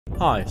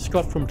Hi,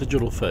 Scott from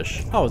Digital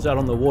Fish. I was out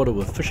on the water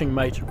with fishing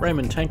mate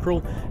Raymond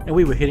Tankrell and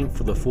we were heading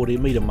for the 40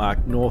 metre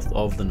mark north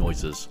of the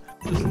noises.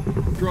 Just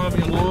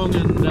driving along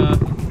and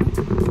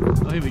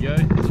oh, here we go,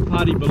 there's a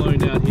party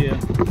balloon out here.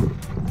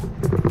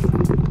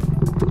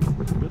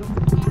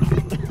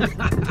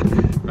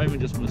 Raymond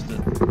just missed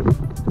it.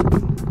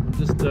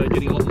 Just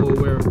getting a lot more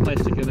aware of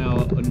plastic in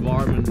our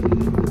environment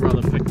and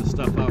rather pick the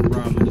stuff up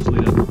rather than just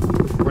let it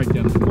break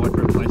down into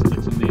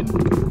microplastics and then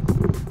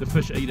the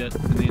fish eat it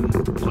and then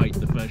I eat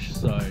the fish,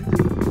 so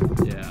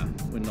yeah,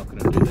 we're not going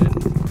to do that.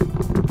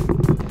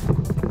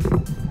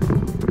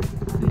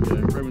 There you go,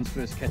 Raymond's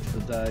first catch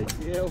of the day.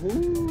 Yeah,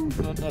 woo.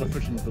 Not a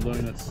fishing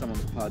balloon, it's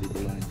someone's party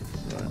balloon.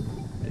 So,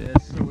 yeah,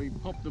 so we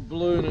popped the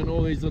balloon and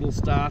all these little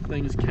star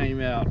things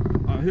came out.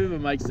 Whoever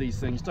makes these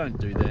things, don't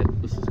do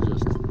that. This is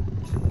just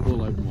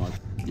all over my,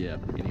 yeah,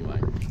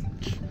 anyway.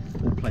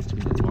 All plastic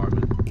in the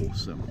environment,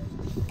 awesome.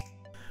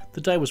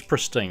 The day was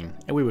pristine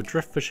and we were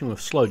drift fishing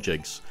with slow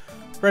jigs.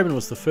 Raymond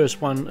was the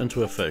first one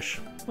into a fish.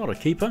 Not a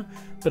keeper,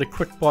 but a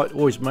quick bite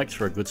always makes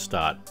for a good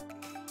start.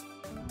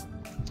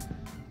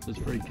 It's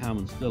pretty calm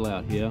and still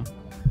out here.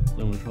 So I'm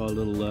going to try a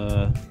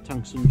little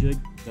tungsten jig,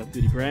 about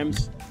 30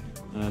 grams.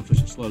 Fish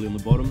it slowly on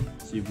the bottom,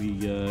 see if we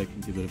can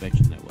get a bit of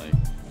action that way.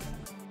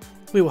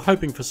 We were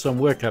hoping for some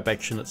workup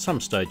action at some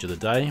stage of the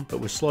day,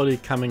 but we're slowly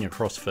coming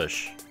across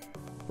fish.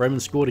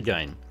 Raymond scored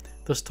again,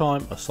 this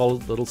time a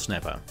solid little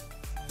snapper.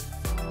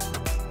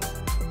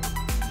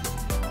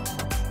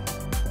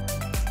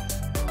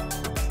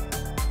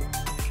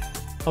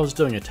 I was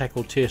doing a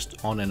tackle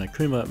test on an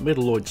Akuma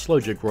metalloid slow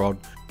jig rod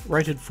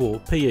rated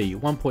for PE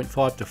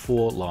 1.5 to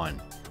 4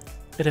 line.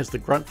 It has the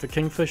grunt for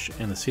kingfish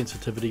and the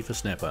sensitivity for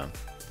snapper.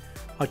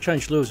 I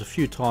changed lures a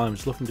few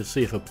times looking to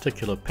see if a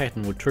particular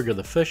pattern would trigger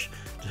the fish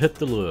to hit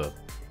the lure,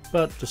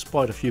 but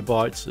despite a few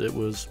bites it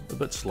was a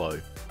bit slow.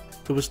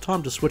 It was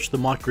time to switch the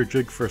micro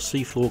jig for a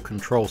seafloor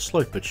control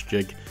slow pitch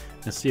jig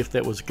and see if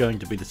that was going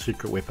to be the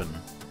secret weapon.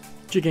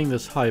 Jigging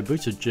this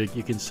Hayabusa jig,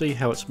 you can see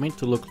how it's meant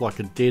to look like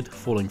a dead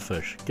falling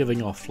fish,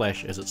 giving off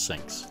flash as it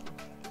sinks.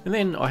 And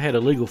then I had a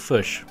legal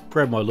fish,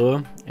 grabbed my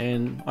lure,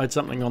 and I had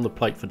something on the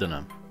plate for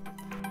dinner.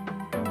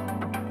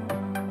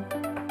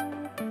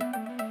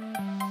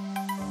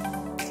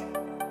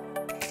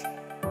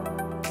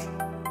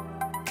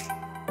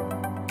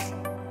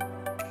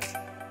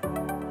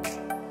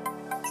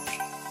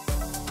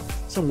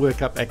 Some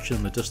workup action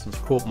in the distance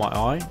caught my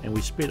eye and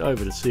we sped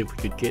over to see if we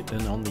could get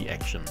in on the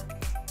action.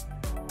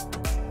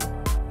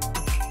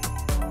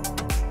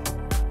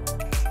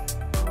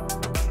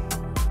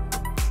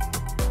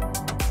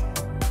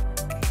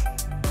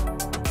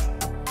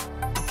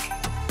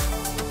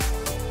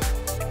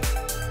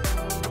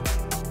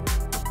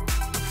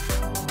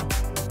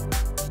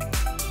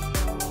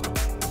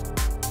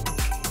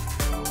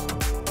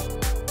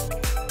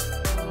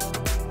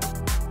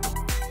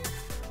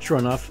 Sure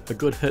enough, a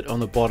good hit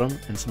on the bottom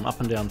and some up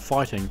and down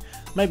fighting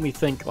made me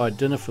think I had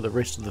dinner for the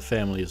rest of the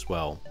family as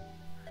well.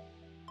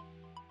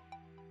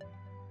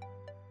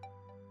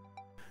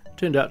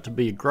 Turned out to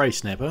be a grey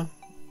snapper,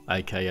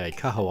 aka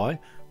KAHAWAI,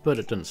 but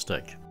it didn't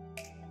stick.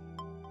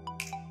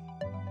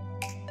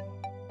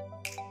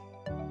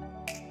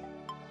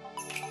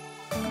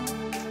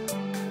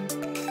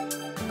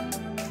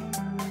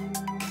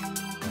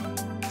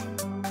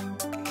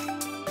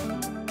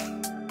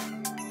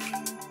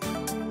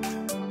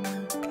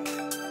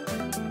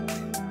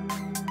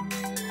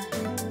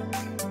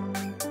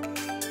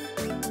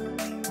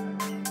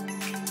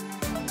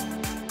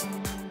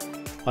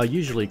 I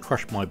usually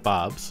crush my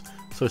barbs,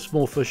 so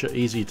small fish are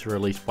easy to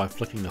release by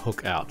flicking the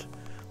hook out.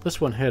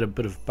 This one had a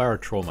bit of burrow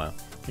trauma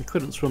and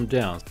couldn't swim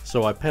down,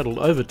 so I paddled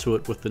over to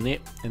it with the net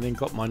and then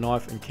got my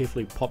knife and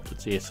carefully popped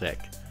its air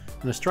sac.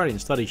 An Australian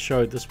study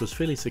showed this was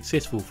fairly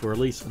successful for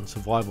release and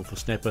survival for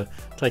snapper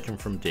taken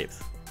from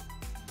depth.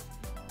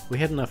 We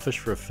had enough fish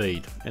for a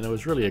feed and it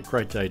was really a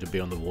great day to be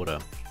on the water.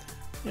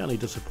 The only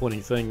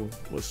disappointing thing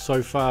was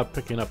so far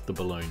picking up the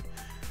balloon.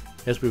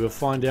 As we would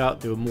find out,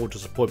 there were more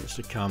disappointments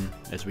to come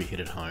as we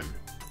headed home.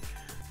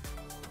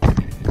 I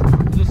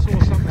just saw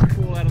something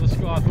fall out of the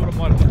sky. I thought it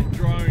might have been a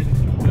drone,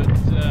 but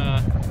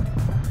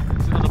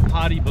it's another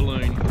party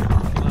balloon.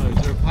 No,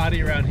 is there a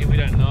party around here we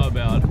don't know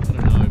about? I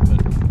don't know,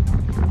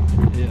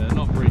 but yeah,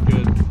 not very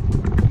good.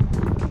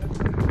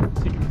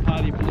 Second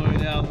party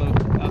balloon out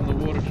in the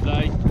water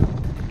today.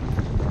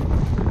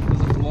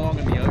 Doesn't belong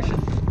in the ocean.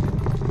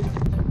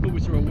 Thought we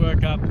saw a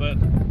workup, but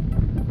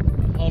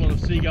a whole lot of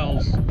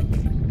seagulls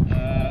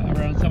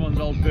around someone's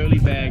old berley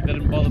bag. They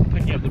didn't bother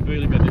picking up the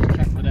berley bag, they just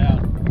chucked it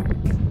out.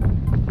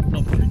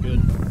 Not very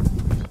good.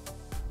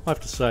 I have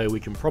to say we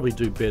can probably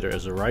do better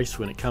as a race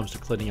when it comes to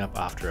cleaning up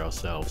after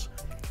ourselves.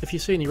 If you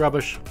see any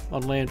rubbish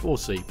on land or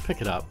sea,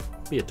 pick it up,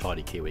 be a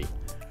tidy Kiwi.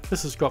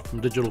 This is Scott from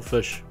Digital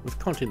Fish with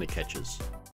content that catches.